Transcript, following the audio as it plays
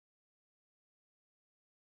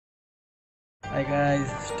Hi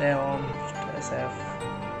guys, stay home, stay safe.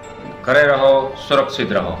 ઘરે રહો,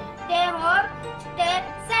 સુરક્ષિત રહો. Stay home, stay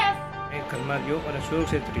safe. ઘરમાં રહ્યો અને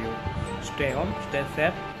સુરક્ષિત રહ્યો. Stay home, stay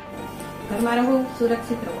safe. ઘરમાં રહો,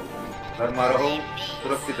 સુરક્ષિત રહો. ઘરમાં રહો,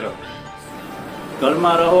 સુરક્ષિત રહો.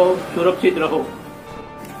 ઘરમાં રહો, સુરક્ષિત રહો.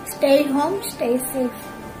 Stay home, stay safe.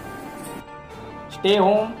 Stay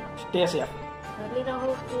home, stay safe. घरे रहो,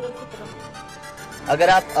 सुरक्षित रहो. अगर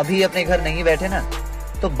आप अभी अपने घर नहीं बैठे ना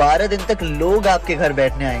तो 12 दिन तक लोग आपके घर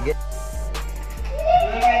बैठने आएंगे.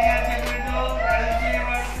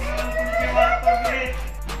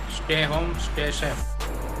 Stay home, stay safe.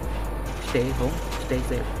 Stay home, stay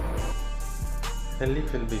safe. خليك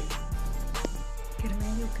في البيت.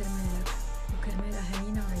 كرمالي وكرمالك وكرمال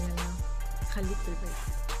أهالينا وعيالنا خليك في البيت.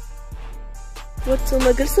 وانتوا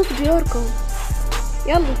ما جلسوا في دياركم.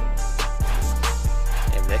 يلا.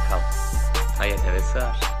 Evde kal. Hayat hevesi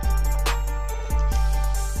var.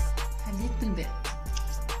 خليك في البيت.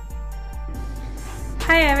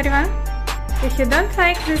 Hi everyone. If you don't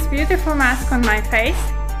like this beautiful mask on my face,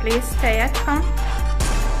 please stay at home.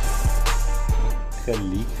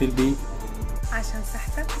 خليك في البيت. عشان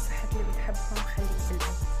صحتك وصحة اللي بتحبهم خليك في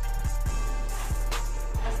البيت.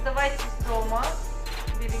 Оставайтесь дома,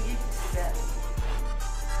 берегите себя.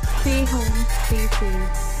 Stay home, stay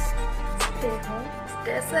safe. Stay home,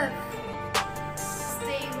 stay safe.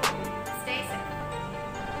 Stay home, stay safe.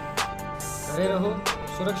 ઘરે રહો,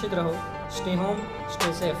 સુરક્ષિત રહો. Stay home,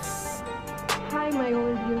 stay safe. Hi my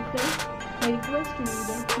old dear friends. I request you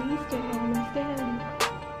that please stay home and stay healthy.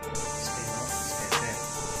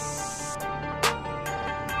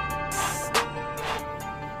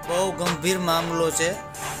 બહુ ગંભીર મામલો છે.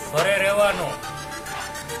 ઘરે રહેવાનો.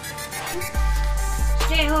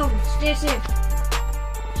 Stay home, stay safe.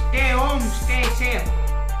 Stay home, stay safe.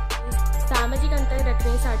 सामाजिक अंतर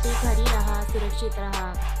राखण्यासाठी घरी राहा, सुरक्षित राहा.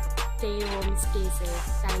 Stay home, stay safe.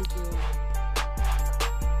 Thank you.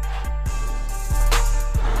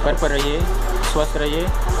 घर पर रहिए, स्वस्थ रहिए.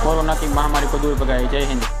 कोरोना की महामारी को दूर भगाइए. जय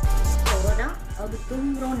हिंद. कोरोना अब तुम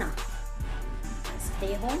रोना.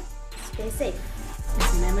 Stay home, stay safe.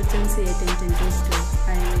 It's an emergency attendant to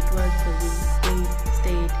I am at work for you. Please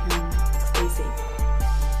stay at home, stay safe.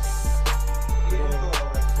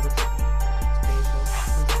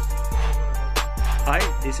 Hi,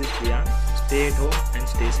 this is Priyan. Stay at home and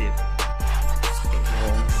stay safe. Stay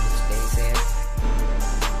home, stay safe.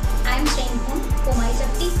 I am staying home for my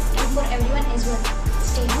safety and for everyone as well.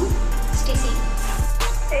 Stay home, stay safe.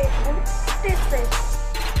 Stay home, stay safe.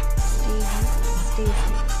 Stay home, stay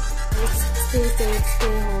safe. Stay safe,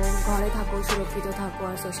 stay home. ঘরে থাকো, সুরক্ষিত থাকো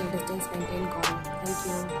আর social distance maintain করো. Thank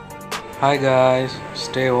you. Hi guys,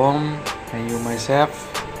 stay home and you myself.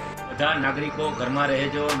 બધા નાગરિકો ઘરમાં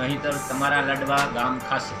રહેજો, નહીંતર તમારા લડવા ગામ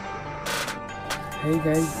ખાશે. Hey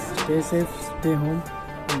guys, stay safe, stay home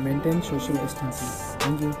and maintain social distancing.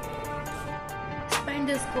 Thank you. Spend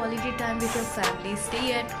this quality time with your family. Stay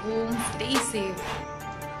at home, stay safe.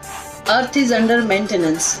 Earth is under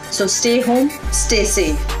maintenance, so stay home, stay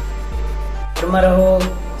safe. ઘરમાં રહો,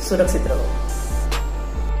 સુરક્ષિત રહો.